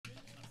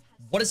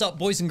What is up,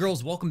 boys and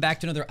girls? Welcome back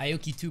to another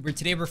Aoki Tuber.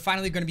 Today we're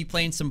finally going to be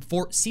playing some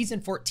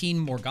Season 14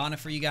 Morgana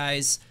for you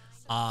guys.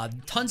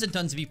 Tons and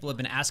tons of people have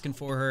been asking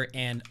for her,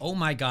 and oh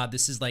my god,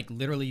 this is like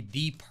literally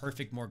the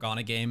perfect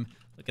Morgana game.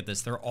 Look at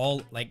this. They're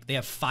all like, they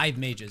have 5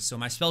 mages, so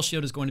my spell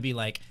shield is going to be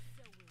like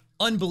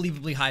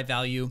unbelievably high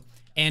value.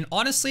 And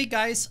honestly,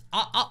 guys,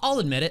 I'll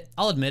admit it.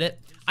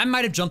 I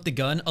might have jumped the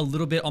gun a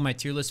little bit on my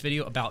tier list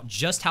video about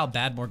just how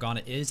bad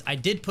Morgana is. I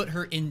did put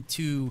her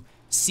into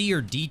C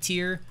or D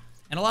tier,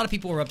 and a lot of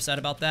people were upset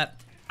about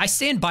that. I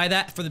stand by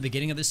that for the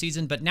beginning of the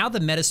season, but now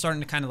the meta's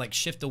starting to kind of like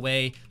shift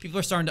away. People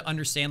are starting to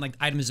understand like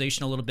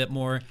itemization a little bit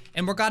more,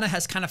 and Morgana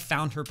has kind of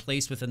found her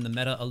place within the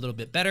meta a little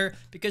bit better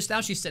because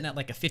now she's sitting at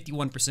like a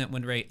 51%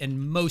 win rate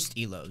in most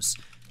elos.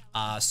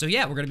 So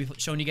yeah, we're gonna be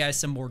showing you guys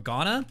some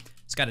Morgana.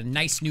 It's got a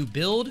nice new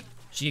build.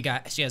 She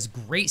has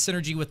great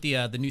synergy with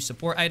the new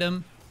support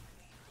item,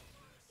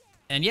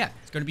 and yeah,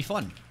 it's gonna be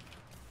fun.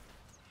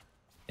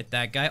 Hit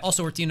that guy.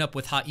 Also, we're teaming up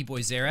with Hot E-Boy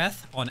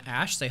Zerath on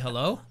Ashe. Say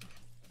hello.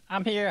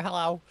 I'm here.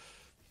 Hello. All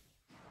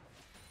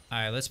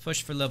right, let's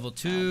push for level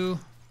 2.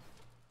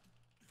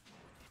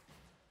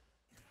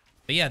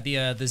 But yeah,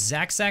 the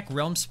Zack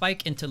Realm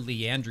Spike into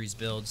Leandri's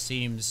build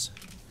seems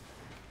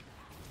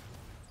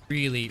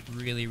really,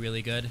 really,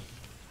 really good.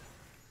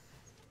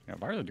 Yeah,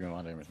 Bars are doing a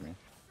lot of damage to me.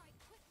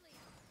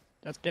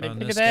 Just kidding.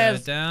 This guy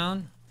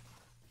down.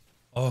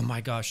 Oh my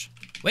gosh.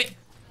 Wait.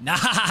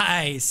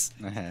 Nice.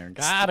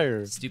 Got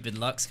her. Stupid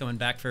Lux coming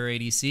back for her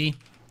ADC.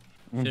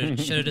 Should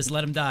have just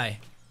let him die.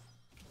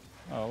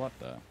 Oh, what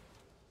the?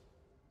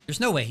 There's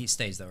no way he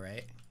stays though,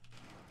 right?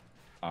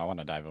 Oh, I want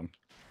to dive him.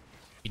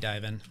 We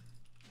dive in.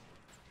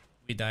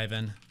 We dive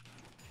in.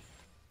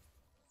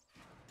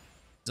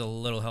 He's a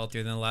little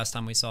healthier than the last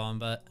time we saw him,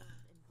 but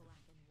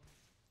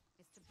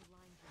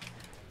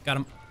got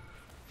him.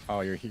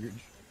 Oh, you're huge.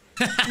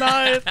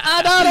 Nice.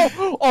 Ah,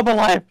 no. Oh, my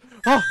life.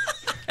 Oh.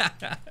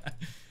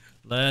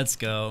 Let's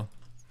go. All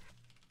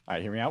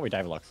right, hear me out. We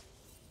dive Lux.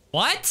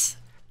 What?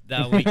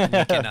 No, we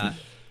cannot.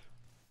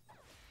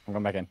 I'm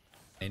going back in.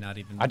 Hey, not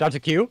even. I dodged a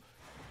Q.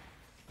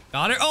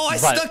 Got her. Oh, I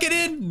stuck it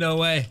in. No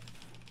way.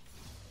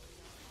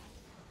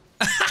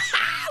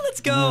 Let's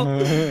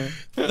go.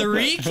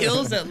 3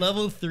 kills at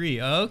level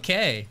 3.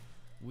 Okay.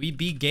 We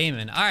be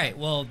gaming. All right.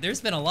 Well, there's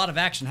been a lot of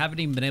action.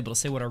 Haven't even been able to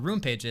say what our rune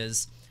page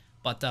is.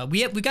 But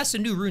we got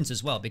some new runes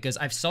as well, because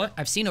I've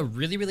seen a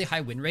really, really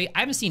high win rate. I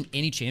haven't seen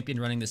any champion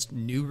running this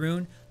new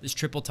rune, this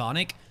triple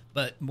tonic,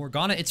 but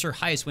Morgana, it's her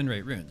highest win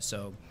rate rune.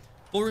 So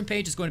full rune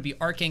page is going to be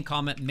Arcane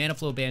Comet, Mana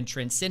Flow Band,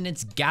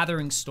 Transcendence,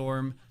 Gathering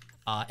Storm,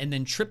 and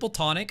then triple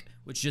tonic,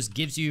 which just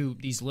gives you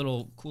these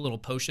cool little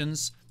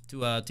potions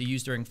to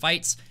use during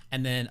fights.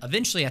 And then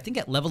eventually, I think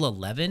at level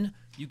 11,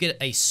 you get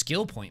a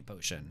skill point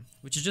potion,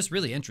 which is just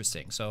really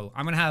interesting. So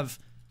I'm gonna have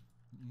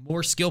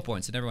more skill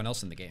points than everyone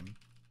else in the game.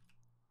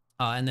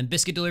 And then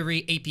Biscuit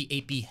Delivery,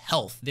 AP,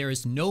 Health. There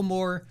is no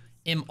more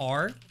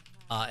MR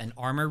and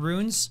Armor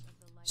runes.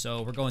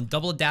 So we're going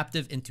double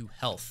adaptive into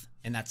Health,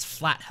 and that's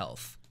flat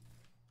health.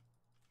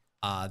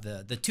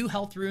 The 2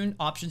 health rune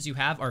options you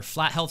have are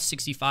flat health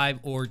 65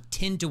 or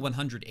 10 to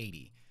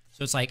 180.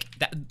 So it's like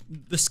that.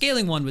 The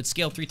scaling one would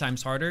scale 3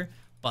 times harder,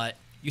 but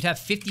you'd have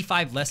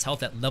 55 less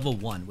health at level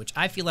 1, which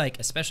I feel like,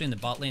 especially in the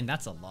bot lane,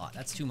 that's a lot.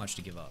 That's too much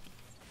to give up.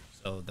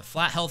 So the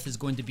flat health is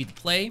going to be the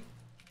play.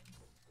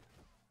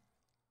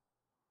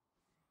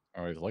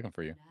 Oh, he's looking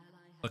for you.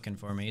 Looking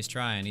for me. He's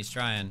trying. He's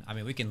trying. I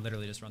mean, we can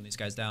literally just run these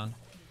guys down.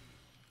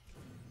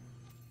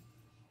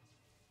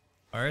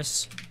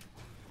 Varus.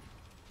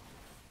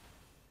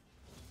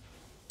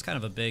 It's kind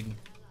of a big...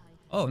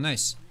 Oh,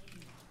 nice.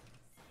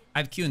 I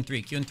have Q and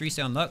 3. Q and 3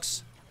 stay on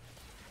Lux.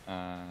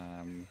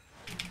 Fair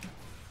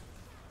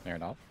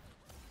enough.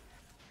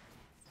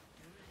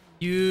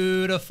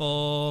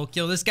 Beautiful.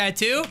 Kill this guy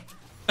too?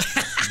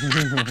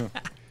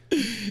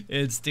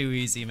 It's too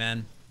easy,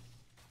 man.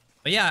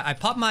 But yeah, I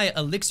popped my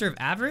Elixir of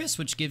Avarice,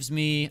 which gives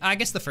me... I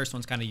guess the first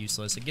one's kind of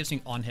useless. It gives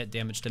me on-hit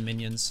damage to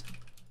minions.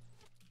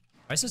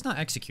 Why is this not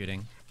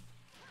executing?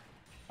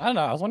 I don't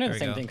know. I was wondering the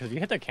same thing, because you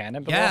hit the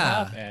cannon below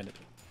half, and it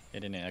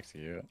didn't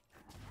execute.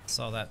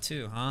 Saw that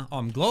too, huh? Oh,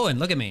 I'm glowing.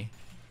 Look at me.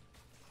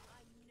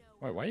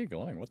 Wait, why are you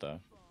glowing? What the?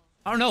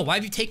 I don't know. Why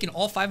have you taken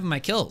all 5 of my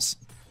kills?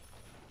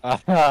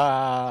 Dude,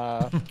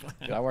 I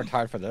worked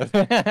hard for this.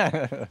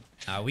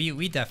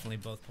 We definitely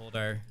both pulled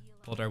our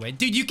weight.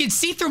 Dude, you can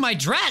see through my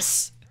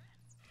dress!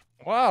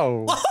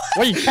 Whoa.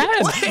 Wait, you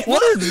can? Wait,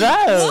 what is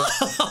that?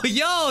 Whoa,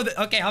 yo!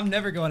 Okay, I'm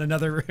never going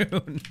another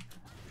rune.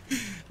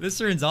 This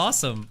rune's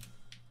awesome.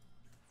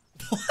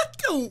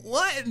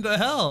 What in the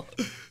hell?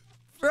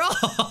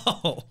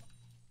 Bro!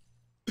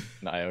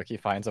 Naoki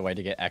finds a way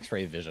to get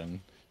X-ray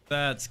vision.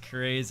 That's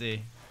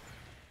crazy.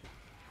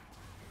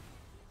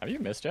 Have you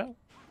missed yet?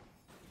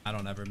 I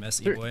don't ever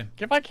miss, E-Boy.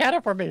 Get my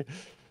cannon for me.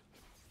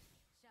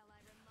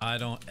 I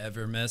don't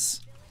ever miss.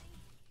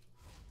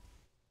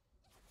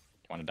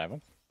 You want to dive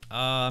him?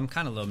 I'm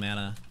kind of low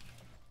mana.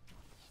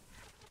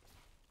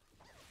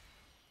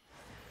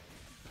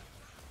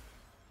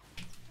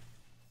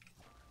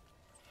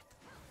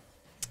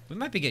 We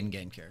might be getting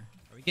ganked here.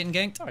 Are we getting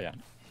ganked? Oh yeah,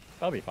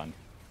 that'll be fun.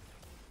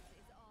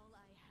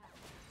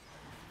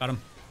 Got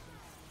him.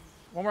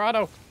 One more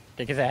auto.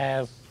 Kick his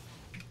ass.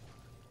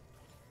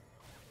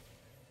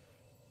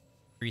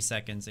 3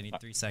 seconds. I need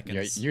 3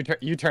 seconds. Yeah,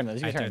 you turn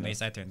this. I turn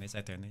these. I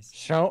turn these.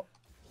 Show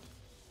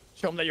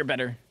them that you're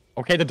better.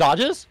 Okay, the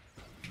dodges.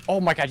 Oh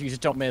my god, you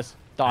just don't miss.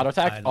 The auto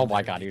attack. Oh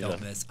my god, you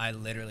don't miss. I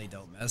literally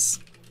don't miss.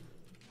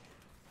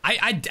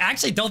 I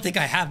actually don't think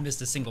I have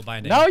missed a single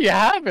binding. No, you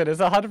haven't.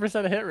 It's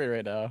 100% hit rate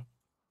right now.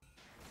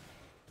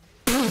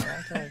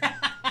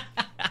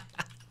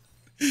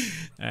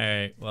 All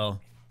right. Well,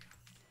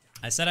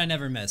 I said I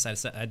never miss.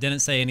 I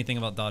didn't say anything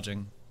about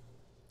dodging.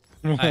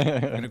 All right,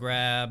 I'm gonna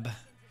grab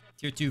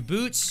tier 2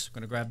 boots.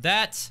 Gonna grab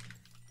that.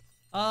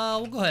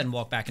 We'll go ahead and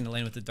walk back into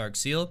lane with the Dark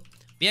Seal.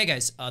 But yeah,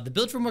 guys, the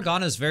build for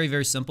Morgana is very,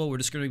 very simple. We're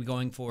just gonna be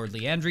going for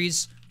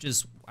Leandries, which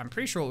is, I'm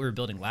pretty sure what we were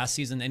building last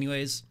season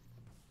anyways.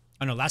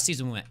 Oh no, last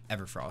season we went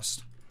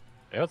Everfrost.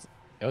 It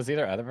was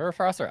either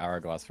Everfrost or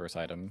Hourglass first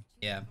item.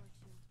 Yeah.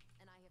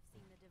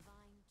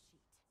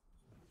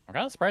 I'm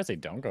kind of surprised they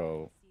don't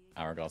go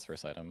Hourglass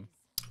first item.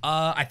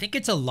 I think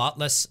it's a lot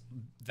less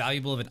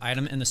valuable of an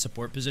item in the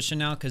support position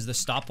now because the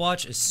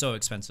stopwatch is so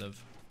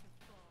expensive.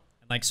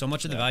 And like so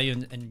much of the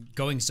value in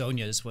going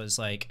Zonias was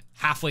like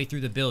halfway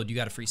through the build, you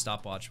got a free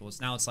stopwatch. Well,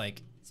 now it's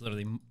like, it's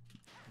literally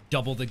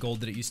double the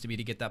gold that it used to be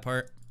to get that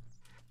part.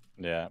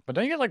 Yeah, but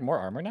don't you get like more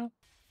armor now?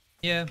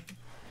 Yeah.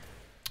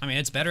 I mean,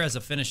 it's better as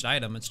a finished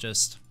item. It's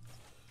just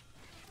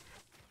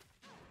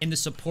in the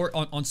support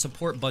on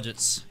support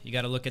budgets, you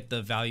got to look at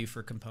the value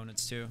for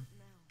components too.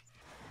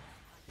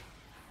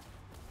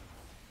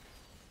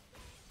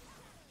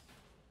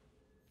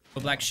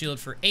 Black shield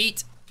for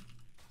 8.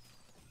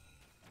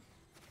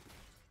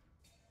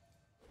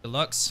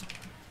 Deluxe.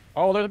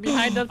 Oh, they're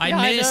behind us.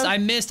 I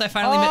missed. I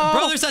finally missed.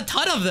 Bro, there's a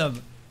ton of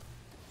them.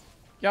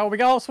 Yo, we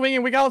got out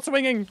swinging. We got out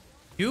swinging.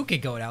 You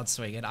could go out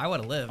swinging. I would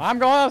have lived. I'm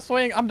going out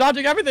swinging. I'm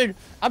dodging everything.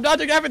 I'm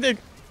dodging everything.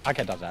 I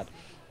can't dodge that.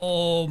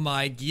 Oh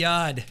my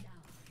god.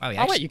 Wow,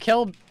 oh, wait, you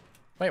killed...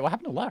 Wait, what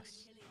happened to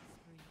Lux?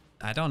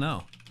 I don't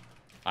know.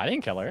 I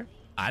didn't kill her.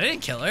 I didn't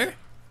kill her.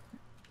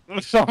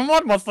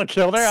 Someone must have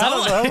killed her.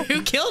 Someone, I don't know.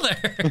 Who killed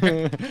her?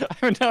 I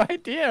have no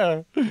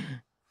idea.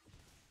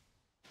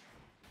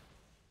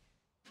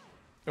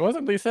 It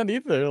wasn't Lee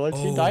either. Like,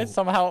 she died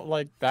somehow,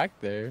 like, back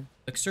there.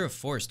 Elixir of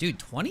Force. Dude,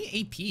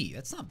 20 AP.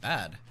 That's not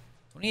bad.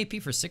 20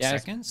 AP for 6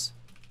 seconds?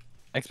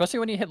 Especially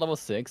when you hit level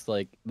 6,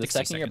 like, the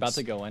second you're about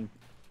to go in,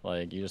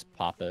 like, you just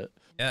pop it.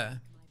 Yeah.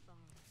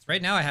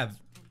 Right now I have...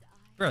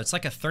 Bro, it's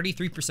like a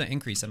 33%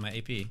 increase in my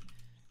AP.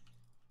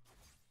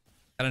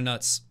 Kinda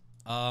nuts.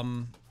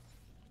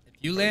 If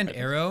you land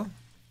arrow... Alright,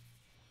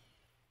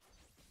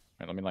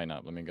 let me line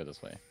up. Let me go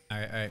this way.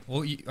 Alright.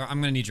 Well,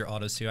 I'm gonna need your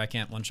autos too. I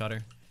can't one-shot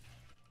her.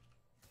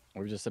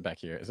 Or we just sit back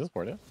here. Is this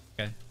warded?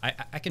 Okay.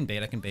 I can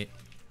bait.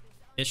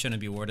 It shouldn't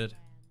be warded.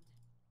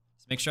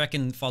 Just make sure I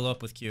can follow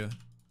up with Q.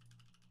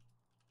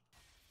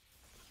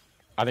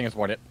 I think it's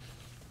warded.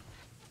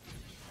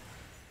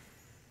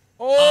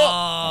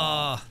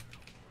 Oh!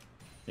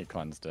 He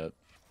cleansed it.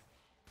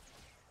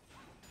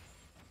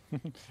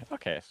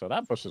 Okay, so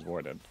that bush is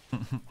warded. I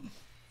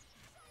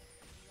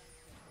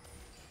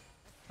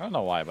don't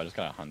know why, but I just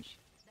got a hunch.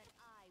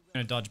 I'm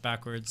gonna dodge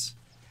backwards.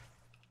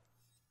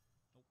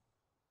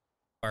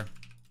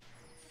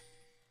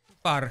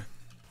 Far.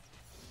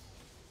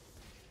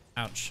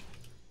 Ouch.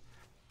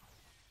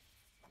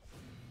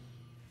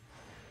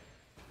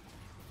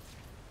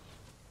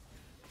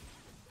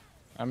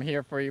 I'm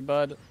here for you,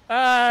 bud.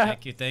 Ah!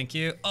 Thank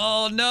you.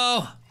 Oh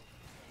no!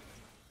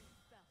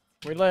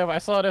 We live. I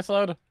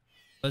slowed.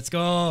 Let's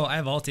go. I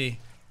have ulti.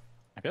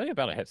 I feel like I'm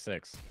about to hit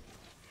 6.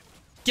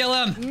 Kill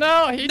him!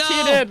 No, he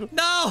cheated!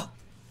 No!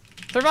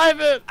 Survive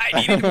it!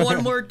 I needed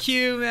one more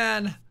Q,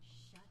 man.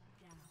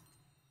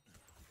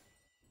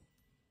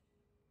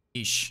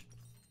 Yeesh.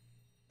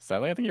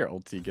 Sadly, I think your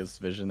ulti gives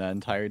vision that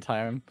entire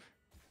time.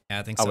 Yeah,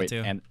 I think so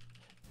too.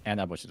 And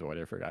that bush is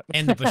warded, I forgot.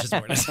 And the bush is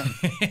warded.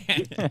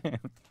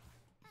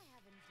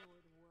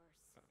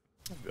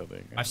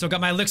 I've still got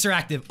my elixir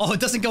active. Oh, it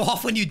doesn't go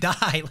off when you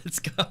die. Let's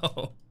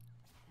go.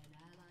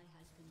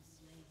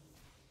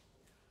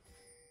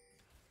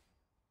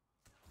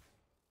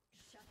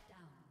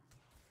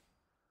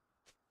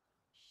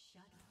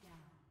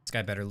 This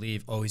guy better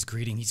leave. Oh, he's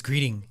greeting.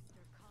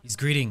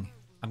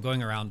 I'm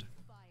going around.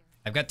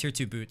 I've got tier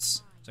 2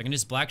 boots. So I can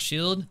just black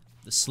shield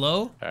the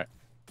slow. Alright.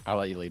 I'll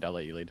let you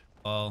lead.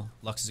 Oh,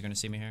 Lux is gonna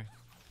see me here.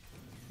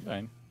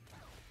 Fine.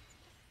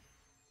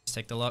 Just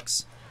take the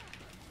Lux.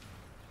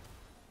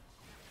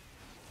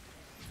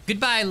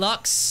 Goodbye,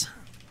 Lux.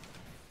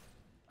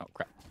 Oh,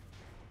 crap.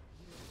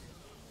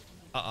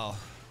 Uh-oh.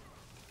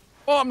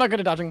 Oh, I'm not good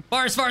at dodging.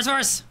 Bars.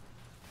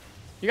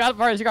 You got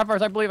bars.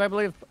 I believe.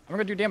 I'm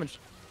gonna do damage.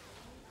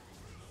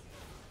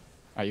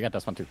 Alright, you got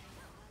this one too.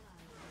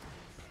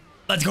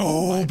 Let's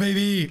go,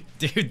 baby.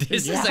 Dude,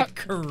 this is a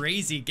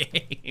crazy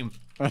game.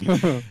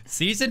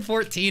 Season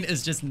 14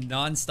 is just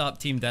non-stop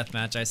team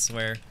deathmatch, I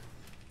swear.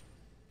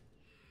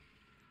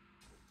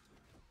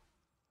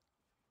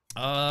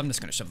 I'm just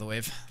gonna shove the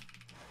wave.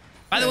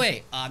 By the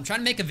way, I'm trying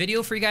to make a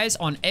video for you guys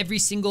on every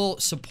single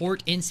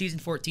support in Season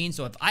 14.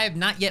 So if I have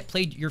not yet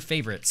played your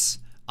favorites,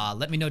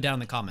 let me know down in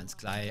the comments.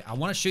 Because I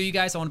want to show you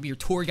guys. I want to be your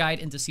tour guide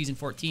into Season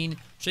 14.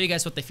 Show you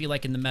guys what they feel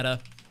like in the meta.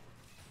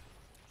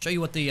 Show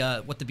you what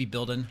to be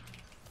building.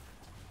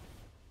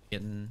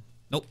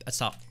 Nope, that's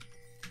top.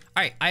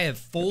 All right, I have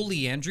full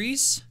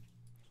Leandries.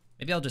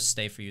 Maybe I'll just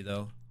stay for you,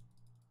 though.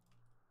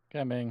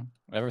 Coming.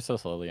 Ever so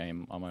slowly, I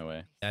am on my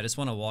way. Yeah, I just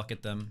want to walk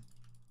at them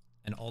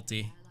and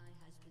ulti.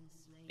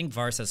 I think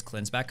Varus has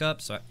cleanse back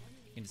up, so I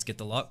can just get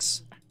the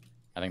Lux.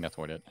 I think that's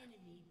worth it.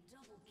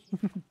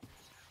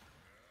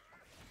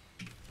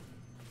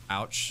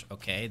 Ouch.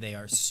 Okay, they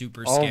are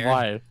super scared. Oh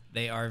my.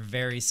 They are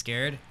very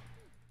scared.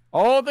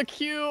 Oh, the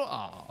Q.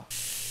 Oh.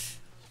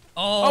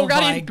 Oh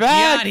God, my he's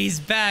back. God, he's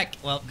back.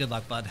 Well, good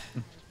luck, bud.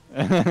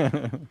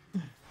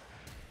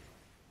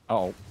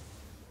 Oh.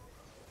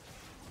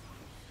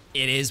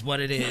 It is what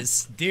it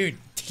is. Dude,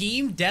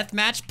 team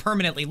deathmatch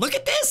permanently. Look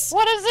at this.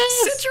 What is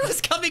this? Citra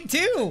was coming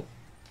too.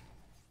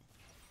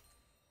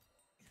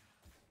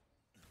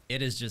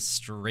 It is just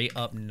straight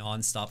up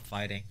non-stop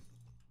fighting.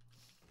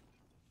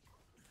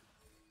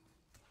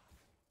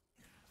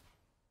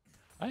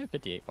 I have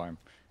 58 farm.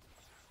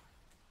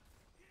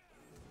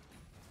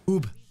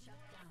 Oob.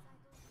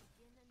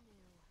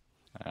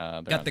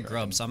 Got the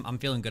grubs. I'm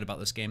feeling good about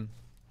this game.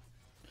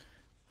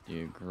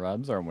 Dude,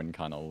 grubs are win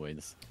con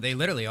always. They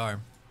literally are.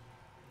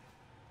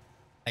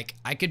 Like,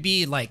 I could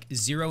be like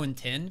 0 and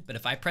 10, but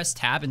if I press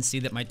tab and see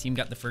that my team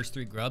got the first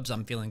 3 grubs,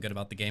 I'm feeling good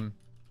about the game.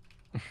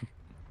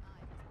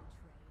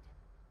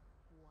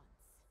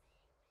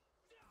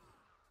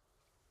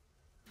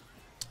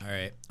 All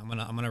right, I'm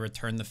gonna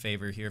return the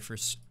favor here for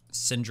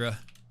Syndra.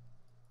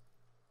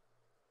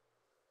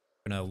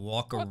 I'm gonna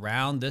walk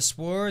around this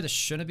ward. This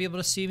shouldn't be able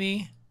to see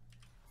me.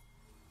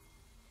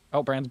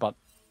 Oh, Brand's bot.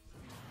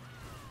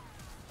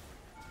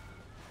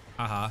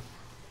 Haha.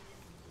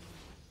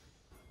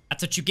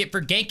 That's what you get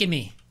for ganking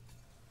me,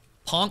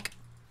 punk.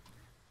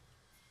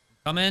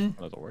 Come in.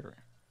 Oh, there's a order.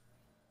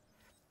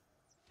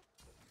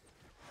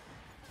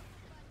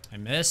 I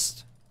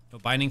missed. No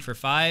binding for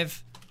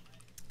 5.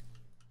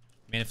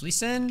 Man, if Lee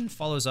Sin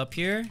follows up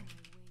here.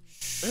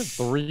 There's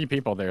 3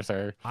 people there,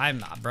 sir.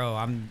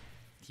 I'm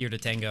here to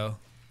tango.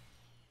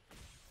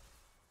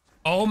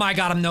 Oh my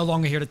God, I'm no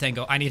longer here to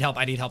tango. I need help,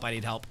 I need help, I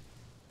need help.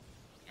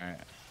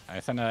 Alright. I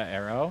sent an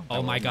arrow.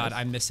 Oh my God,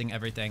 I'm missing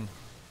everything.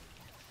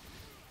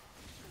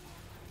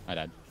 I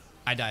died.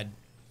 I died.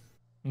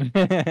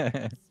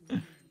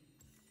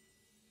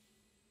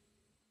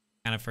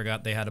 Kind of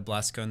forgot they had a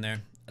blast cone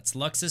there. That's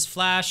Lux's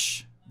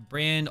flash.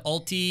 Brand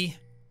ulti.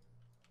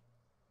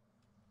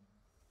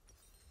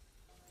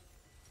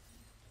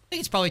 I think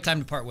it's probably time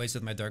to part ways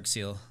with my Dark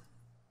Seal.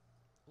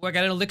 Oh, I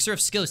got an Elixir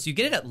of Skill. So you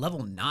get it at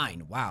level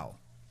 9. Wow.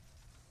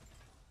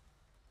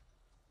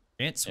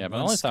 Grants yeah, but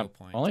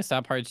only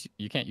stat parts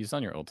you can't use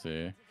on your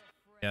ulti.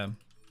 Yeah.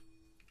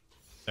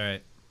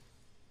 Alright.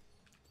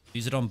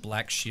 Use it on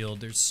Black Shield.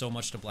 There's so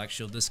much to Black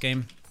Shield this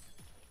game.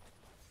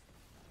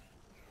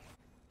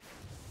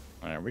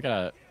 Alright, we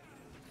gotta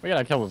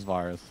kill this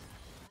Varus.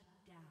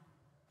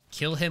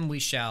 Kill him we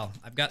shall.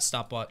 I've got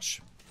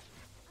stopwatch.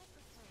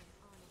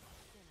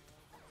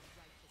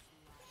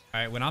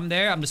 Alright, when I'm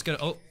there, I'm just gonna...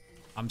 Oh,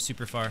 I'm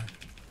super far.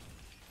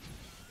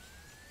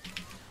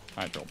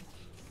 Alright, Joel.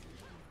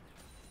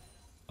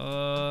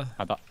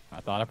 I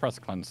thought I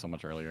pressed cleanse so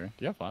much earlier. Do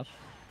you have flash?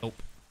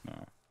 Nope. No.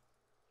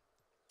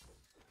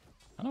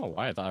 I don't know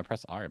why I thought I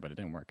pressed R, but it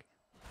didn't work.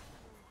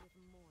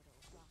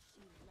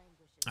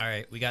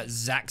 Alright, we got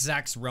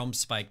Zax's Realm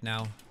Spike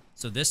now.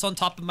 So this on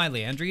top of my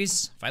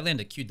Leandries. If I land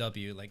a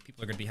QW, like,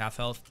 people are gonna be half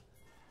health.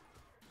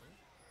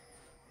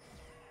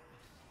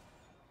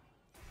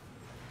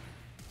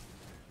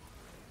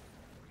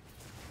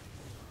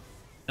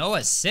 No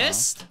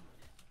assist?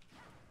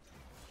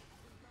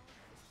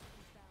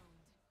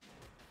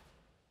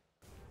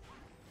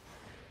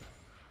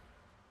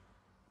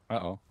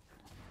 Uh-oh.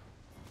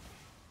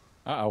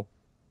 Uh-oh.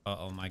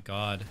 Uh-oh, my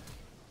God.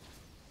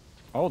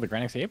 Oh, the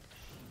Grand Escape?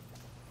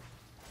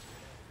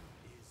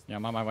 Yeah,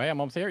 I'm on my way. I'm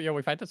almost here. Yo,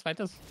 we fight this, fight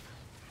this.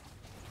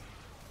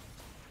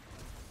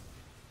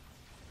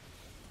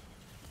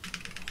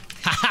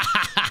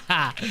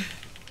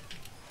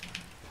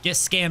 Get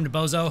scammed,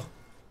 bozo.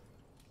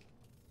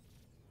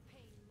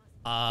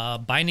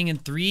 Binding in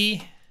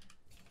 3.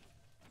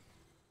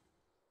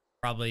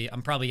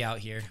 I'm probably out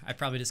here. I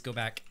probably just go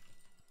back.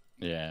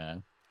 Yeah.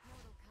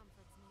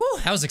 Woo,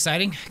 that was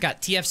exciting.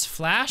 Got TF's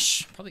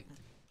flash. Probably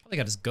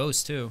got his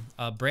ghost too.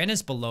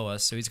 Brandon's below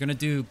us, so he's gonna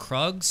do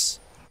Krugs.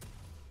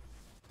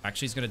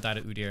 Actually, he's gonna die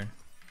to Udyr.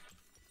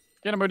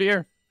 Get him,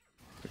 Udyr.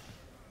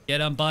 Get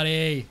him,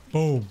 buddy.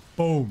 Boom,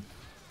 boom,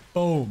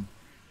 boom.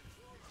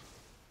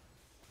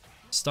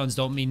 Stuns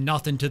don't mean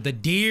nothing to the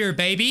deer,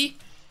 baby.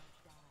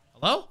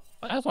 Hello?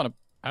 I just want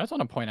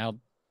to point out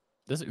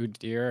this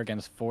Udyr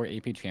against 4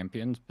 AP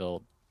champions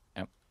built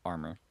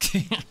armor.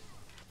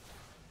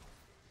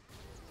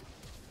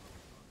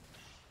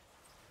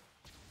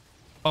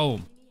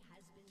 Boom.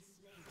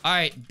 All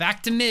right,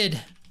 back to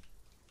mid.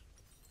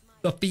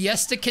 The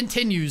fiesta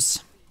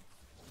continues.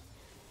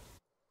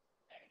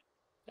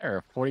 There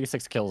are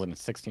 46 kills in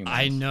 16 minutes.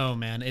 I know,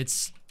 man.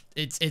 It's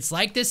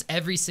like this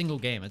every single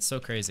game. It's so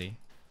crazy.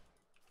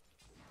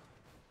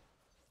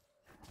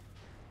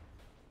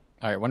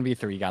 All right,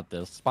 1v3, you got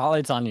this.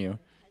 Spotlight's on you.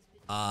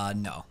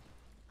 No.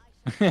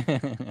 Can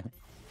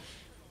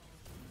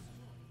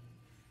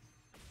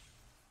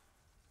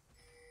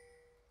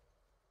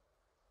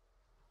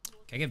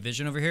I get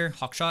vision over here?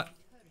 Hawk shot.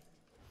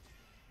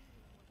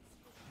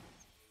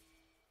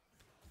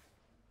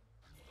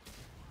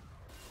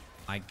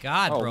 My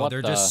God, bro,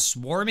 they're just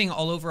swarming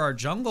all over our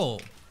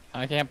jungle.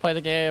 I can't play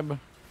the game.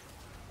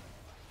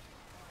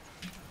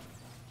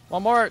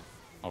 One more.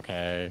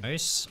 Okay.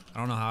 Nice. I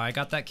don't know how I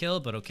got that kill,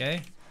 but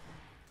okay.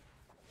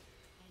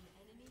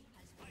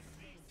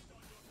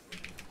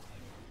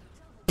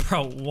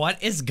 Bro,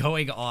 what is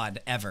going on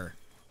ever?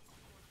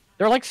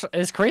 They're like,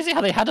 it's crazy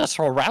how they had us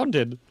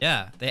surrounded.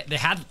 Yeah, they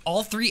had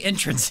all 3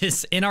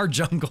 entrances in our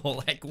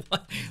jungle. Like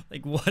what?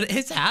 Like what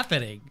is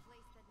happening?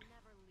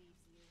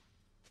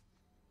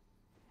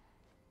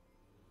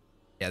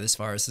 Yeah, this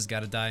virus has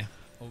got to die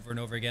over and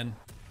over again.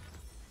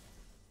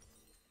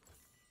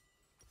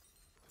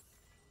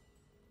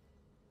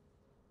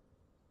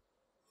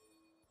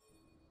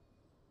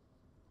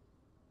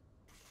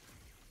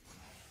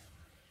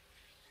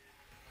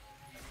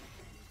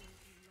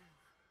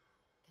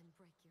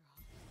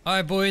 All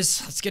right,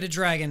 boys, let's get a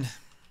dragon.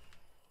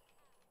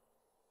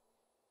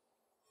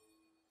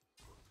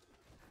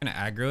 I'm gonna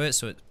aggro it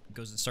so it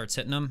goes and starts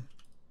hitting them.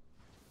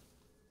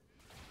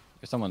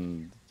 There's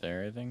someone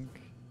there, I think.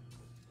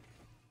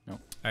 No.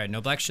 All right, no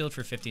black shield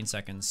for 15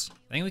 seconds.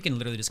 I think we can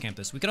literally just camp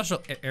this. We could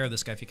also arrow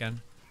this guy if you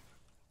can.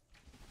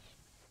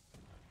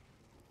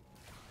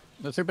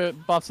 The super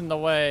buff's in the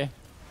way.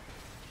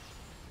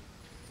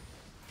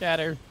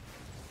 Scatter.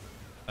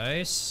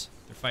 Nice.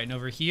 They're fighting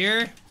over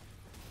here.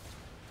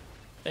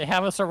 They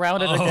have us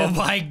surrounded again. Oh again.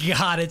 my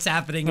God, it's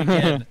happening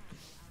again.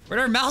 Where'd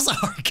our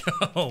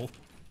Malzahar go?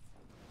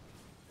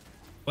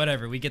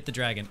 Whatever, we get the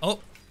dragon. Oh.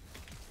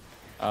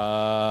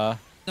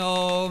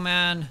 No,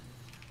 man.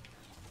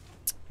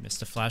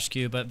 Missed a flash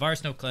Q, but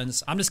Varus no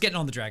cleanse. I'm just getting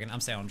on the dragon.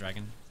 I'm staying on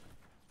dragon.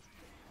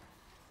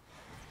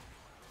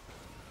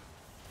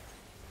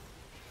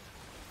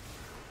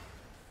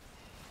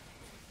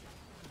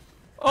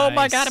 Oh Nice.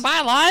 my God, am I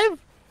alive?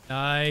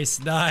 Nice,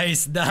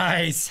 nice,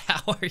 nice.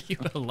 How are you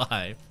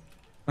alive?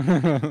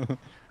 I'm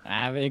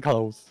very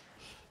close.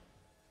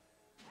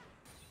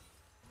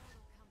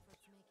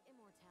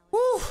 Woo.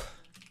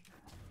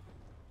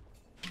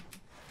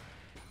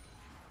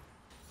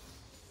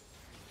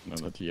 No,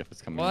 the TF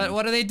is coming.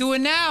 What are they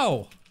doing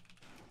now?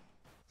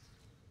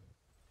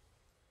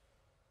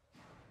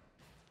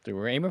 Dude,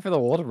 we're aiming for the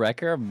world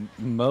record of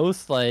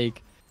most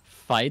like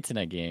fights in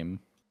a game.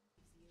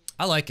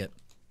 I like it.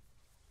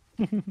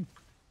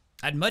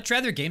 I'd much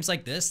rather games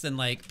like this than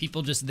like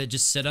people that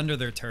just sit under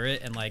their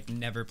turret and like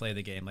never play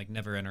the game, like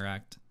never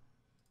interact.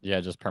 Yeah,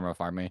 just perma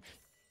farm me.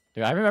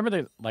 Dude, I remember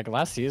the like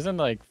last season,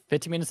 like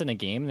 15 minutes in a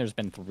game, there's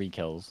been 3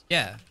 kills.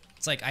 Yeah,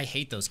 it's like I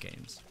hate those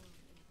games.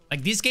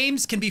 Like these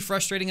games can be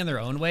frustrating in their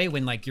own way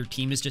when like your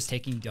team is just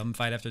taking dumb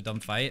fight after dumb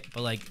fight,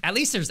 but like at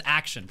least there's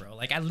action, bro.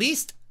 Like at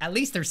least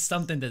there's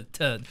something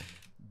to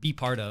be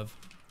part of.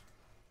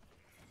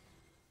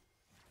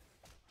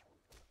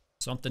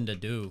 Something to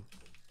do.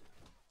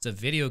 It's a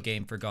video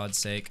game, for God's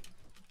sake.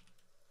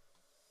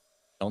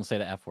 Don't say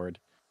the F word.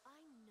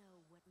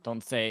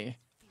 Don't say.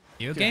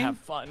 Video game? Have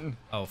fun.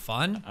 Oh,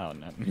 fun? Oh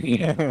no.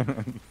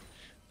 Yeah.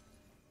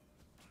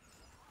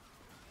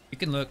 You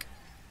can look.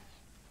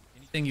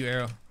 Anything you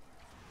arrow.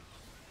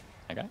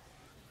 Okay.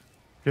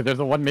 Dude, there's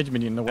a 1 mid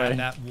minion in the way. And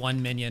that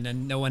 1 minion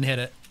and no one hit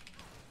it.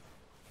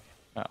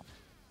 Oh.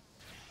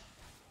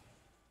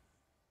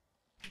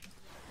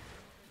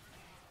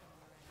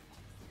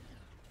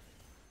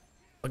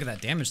 Look at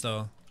that damage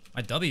though.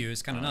 My W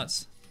is kind of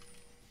nuts.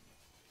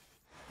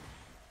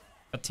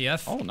 Up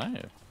TF. Oh,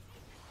 nice.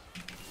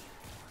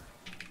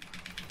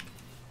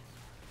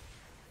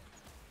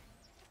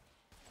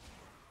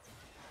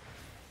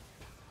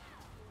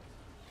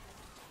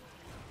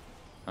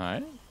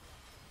 Alright.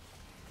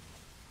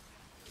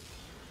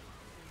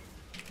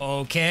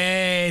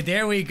 Okay,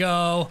 there we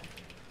go.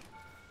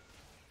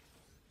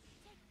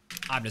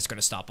 I'm just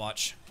gonna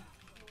stopwatch.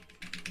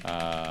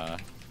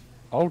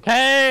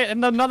 Okay,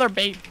 and another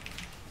bait.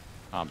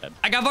 Oh, I'm dead.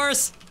 I got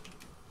Varus.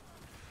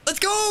 Let's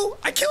go!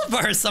 I killed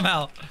Varus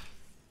somehow.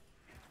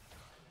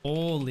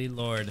 Holy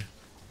Lord.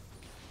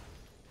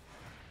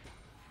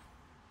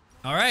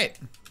 All right.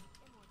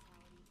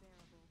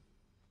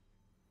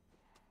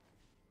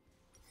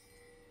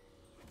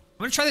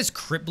 I'm gonna try this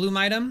Crypt Bloom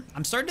item.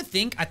 I'm starting to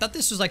think, I thought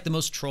this was like the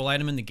most troll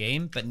item in the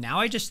game, but now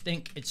I just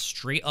think it's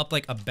straight up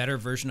like a better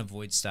version of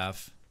Void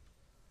Staff.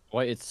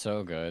 Boy, it's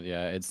so good.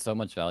 Yeah, it's so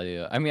much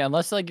value. I mean,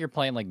 unless like you're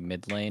playing like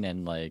mid lane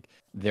and like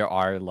there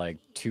are like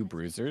 2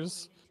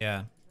 bruisers.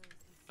 Yeah.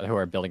 Who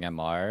are building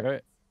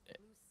MR,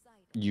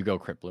 you go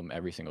Crypt Bloom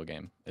every single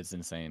game. It's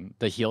insane.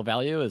 The heal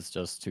value is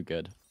just too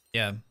good.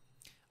 Yeah.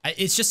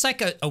 It's just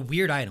like a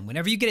weird item.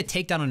 Whenever you get a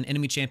takedown on an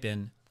enemy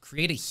champion,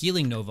 create a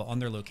healing nova on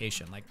their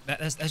location. Like that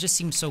just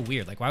seems so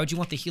weird. Like why would you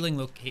want the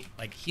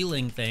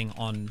healing thing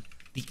on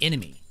the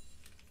enemy?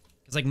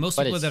 Because like most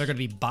people that are going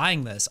to be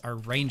buying this are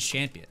ranged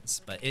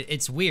champions, but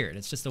it's weird.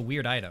 It's just a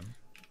weird item.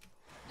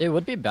 It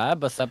would be bad,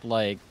 but except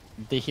like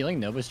the healing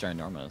novas are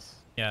enormous.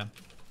 Yeah.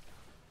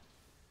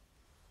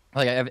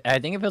 Like I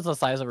think if it's the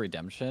size of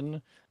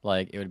redemption,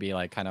 like it would be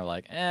like kind of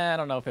like I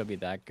don't know if it would be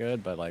that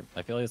good, but like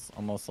I feel like it's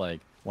almost like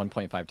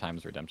 1.5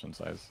 times redemption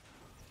size.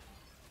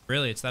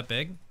 Really, it's that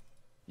big?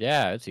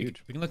 Yeah, it's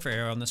huge. We can look for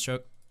arrow on this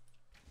choke.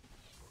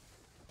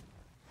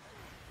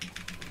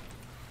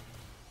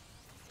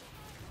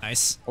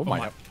 Nice. Oh my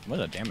god,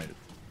 what a damage.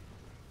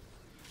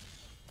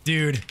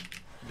 Dude,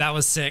 that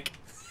was sick.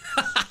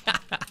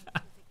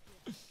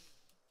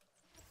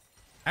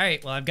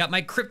 Alright, well I've got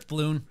my Crypt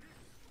Bloom.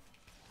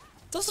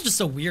 It's also just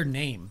a weird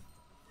name.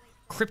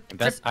 Crypt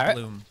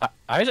Bloom.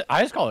 I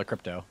just call it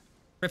crypto.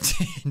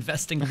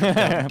 Investing in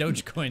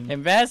Dogecoin.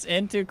 Invest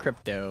into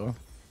crypto.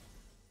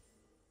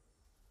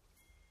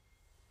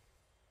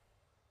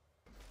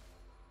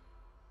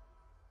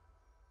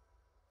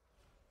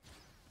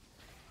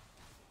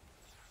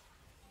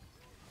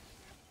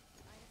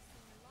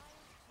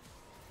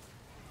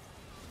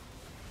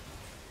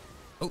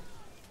 Oh.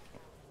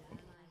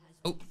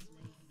 Oh.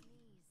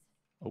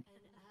 Oh.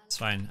 It's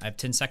fine. I have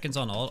 10 seconds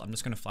on ult. I'm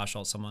just gonna flash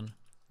ult someone.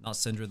 Not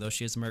Syndra though,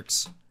 she has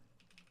mercs.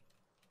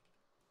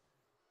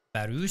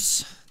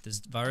 Varus. Does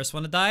Varus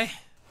want to die?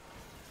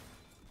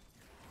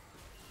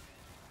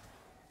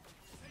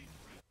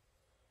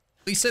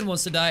 Lee Sin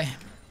wants to die.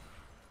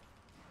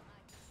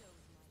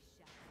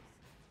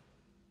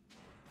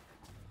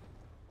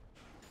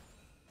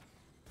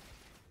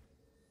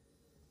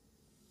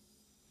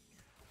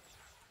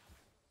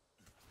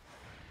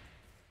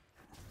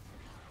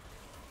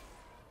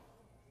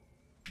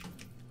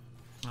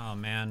 Oh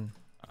man.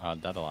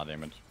 That's a lot of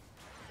damage.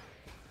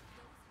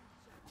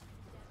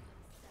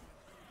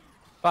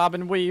 Bob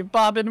and weave,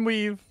 bob and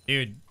weave.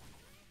 Dude.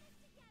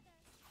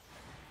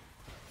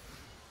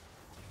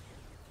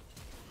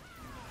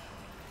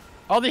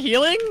 Oh, the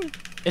healing?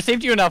 It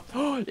saved you enough.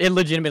 It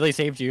legitimately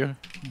saved you.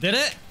 Did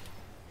it?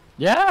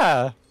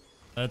 Yeah.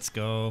 Let's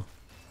go.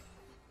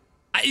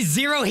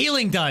 Zero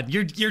healing done.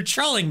 You're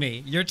trolling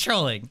me. You're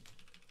trolling.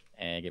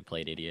 Get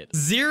played, idiot.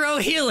 Zero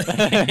healing.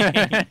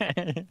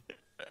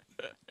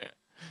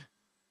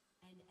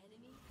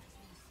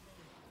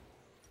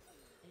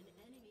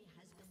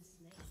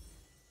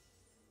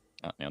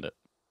 Oh, nailed it.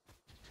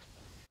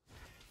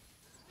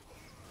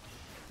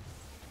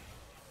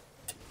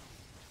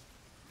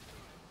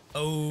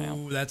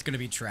 Oh, that's gonna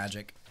be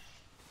tragic.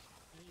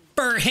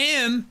 For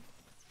him!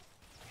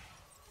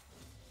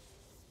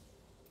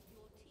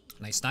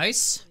 Nice,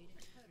 nice.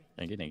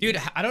 Thank you, Dude,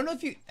 I don't know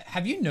if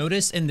have you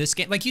noticed in this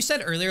game, like you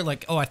said earlier,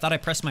 like, oh, I thought I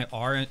pressed my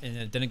R and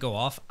it didn't go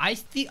off. I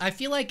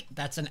feel like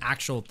that's an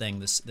actual thing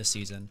this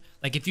season.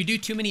 Like if you do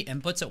too many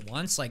inputs at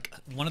once, like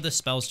one of the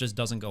spells just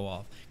doesn't go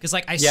off. Because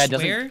like I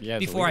swear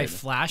before I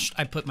flashed,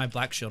 I put my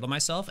black shield on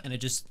myself and it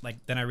just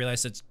like then I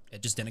realized it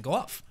just didn't go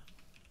off.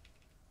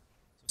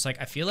 It's like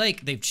I feel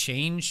like they've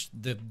changed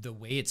the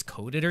way it's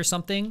coded or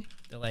something.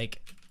 They're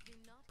like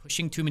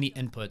pushing too many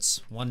inputs.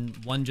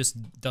 One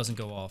just doesn't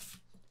go off.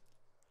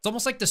 It's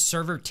almost like the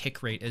server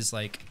tick rate is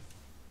like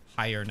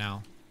higher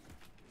now.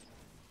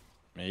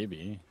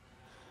 Maybe.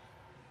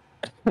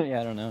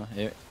 Yeah, I don't know.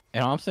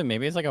 And honestly,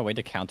 maybe it's like a way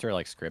to counter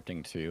like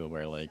scripting too,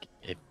 where like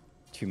if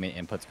too many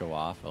inputs go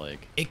off,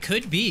 like it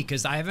could be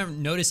because I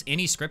haven't noticed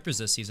any scripters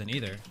this season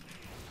either,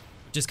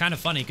 which is kind of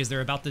funny because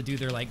they're about to do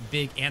their like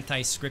big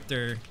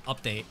anti-scripter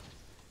update,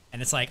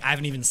 and it's like I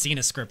haven't even seen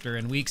a scripter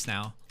in weeks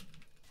now.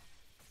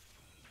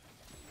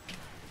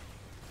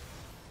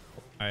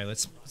 All right,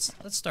 let's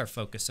start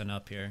focusing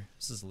up here.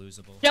 This is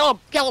losable. Kill him!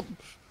 Kill him!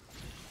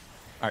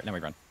 All right, now we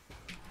run.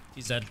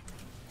 He's dead.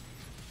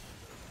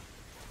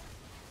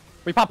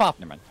 We pop off.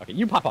 Never mind. Okay,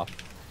 you pop off.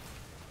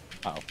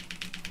 Uh oh.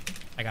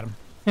 I got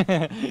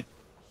him.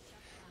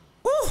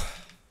 Woo!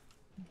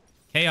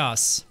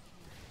 Chaos.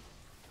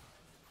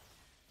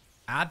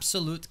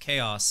 Absolute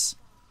chaos.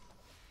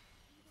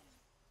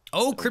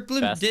 Oh,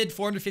 Crippling did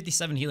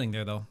 457 healing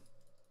there though.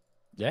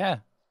 Yeah,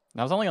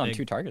 that was only on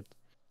 2 targets.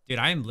 Dude,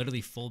 I am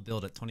literally full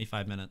build at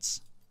 25 minutes.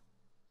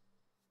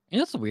 You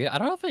know, it's weird. I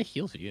don't know if it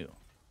heals you.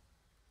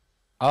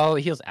 Oh,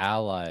 it heals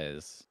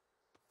allies.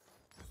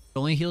 It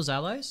only heals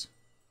allies?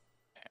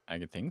 I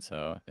could think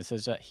so. It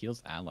says that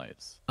heals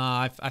allies.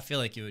 I feel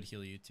like it would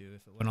heal you too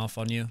if it went off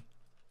on you.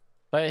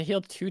 But it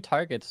healed 2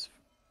 targets,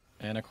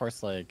 and of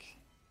course, like,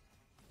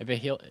 if it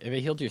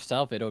healed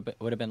yourself, it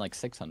would have been like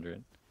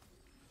 600.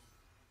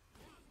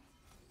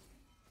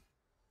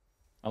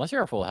 Unless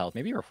you're at full health.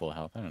 Maybe you're full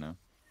health. I don't know.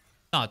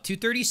 Oh,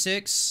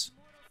 236.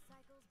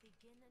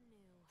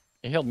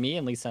 It healed me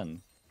and Lee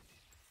Sin.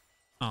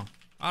 Oh,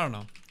 I don't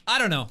know. I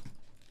don't know.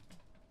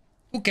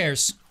 Who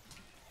cares?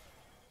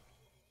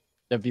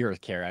 The viewers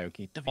care,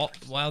 Aoki.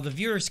 While the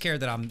viewers care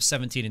that I'm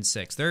 17 and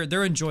 6,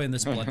 they're enjoying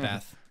this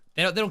bloodbath.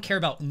 They don't care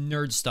about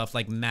nerd stuff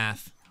like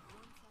math.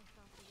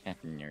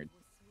 Nerd.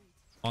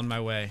 On my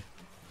way.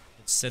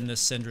 Let's send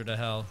this Syndra to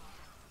hell.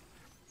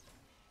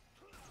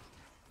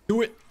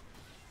 Do it.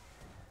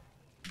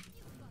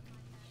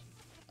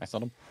 I saw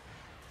him.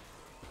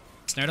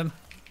 Snared him.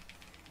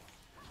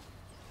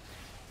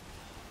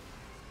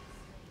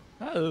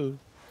 Oh.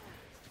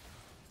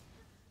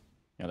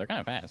 Yeah, they're kind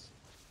of fast.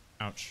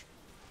 Ouch.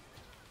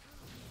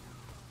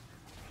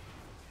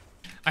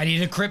 I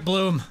need a crit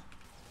bloom.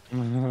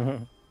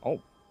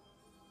 Oh.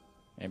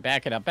 Hey,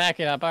 back it up, back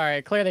it up. All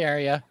right, clear the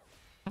area.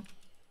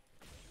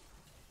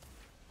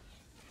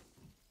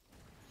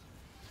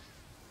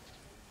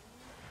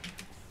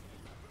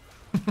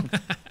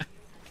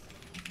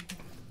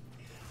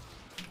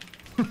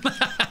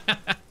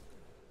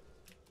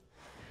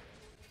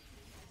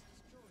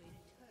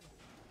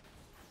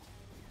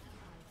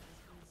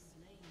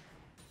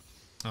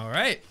 All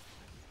right.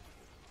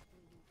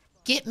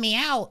 Get me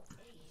out.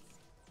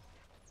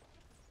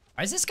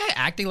 Why is this guy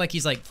acting like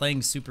he's like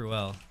playing super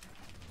well?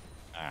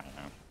 I don't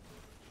know.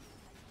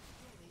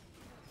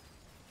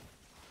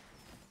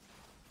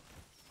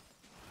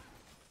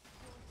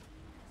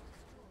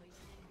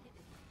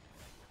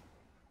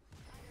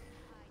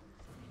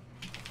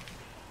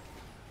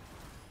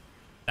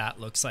 That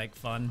looks like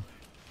fun.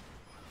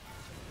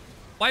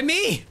 Why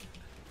me?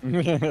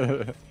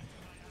 Go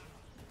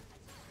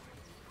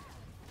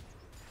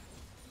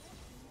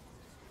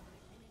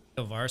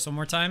Varus one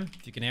more time,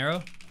 if you can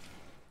arrow.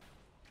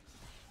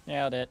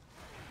 Nailed it.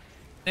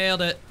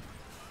 Nailed it.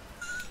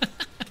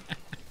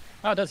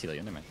 Oh, it does heal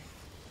you. Never mind.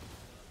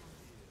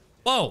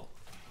 Whoa.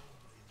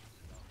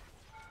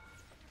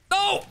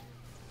 No.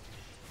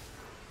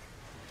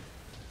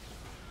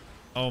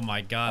 Oh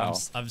my god, Oh.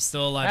 I'm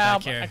still alive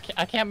Help, back here.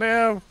 I can't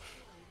move.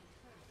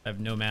 I have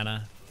no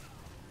mana.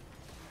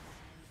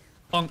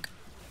 Bonk.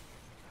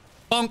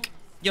 Bonk.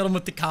 Get him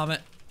with the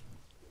comet.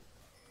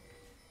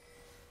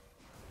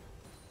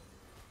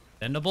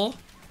 Bendable.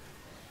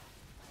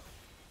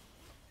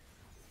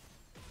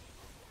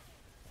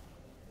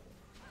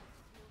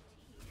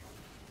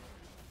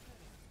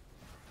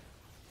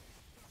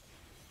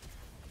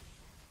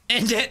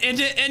 End it, end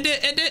it, end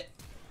it, end it.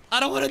 I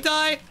don't want to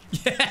die.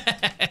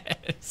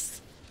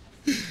 Yes.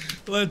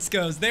 Let's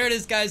go. So there it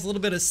is, guys. A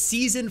little bit of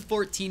season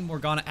 14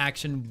 Morgana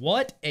action.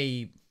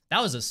 That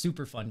was a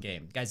super fun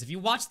game. Guys, if you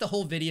watched the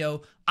whole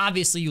video,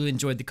 obviously you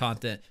enjoyed the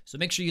content. So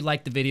make sure you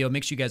like the video,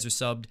 make sure you guys are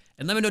subbed,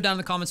 and let me know down in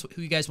the comments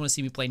who you guys want to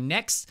see me play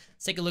next.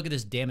 Let's take a look at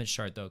this damage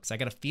chart though, because I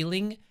got a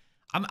feeling,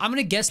 I'm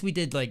gonna guess we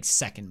did like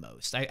second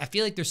most. I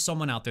feel like there's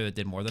someone out there that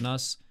did more than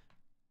us.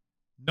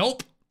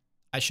 Nope.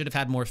 I should have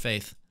had more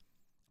faith.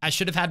 I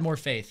should have had more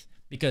faith.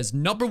 Because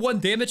number 1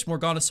 damage,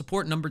 Morgana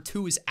support. Number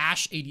 2 is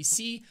Ashe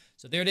ADC.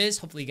 So there it is.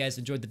 Hopefully you guys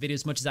enjoyed the video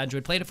as much as I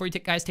enjoyed playing it for you.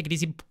 Guys, take it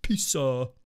easy. Peace.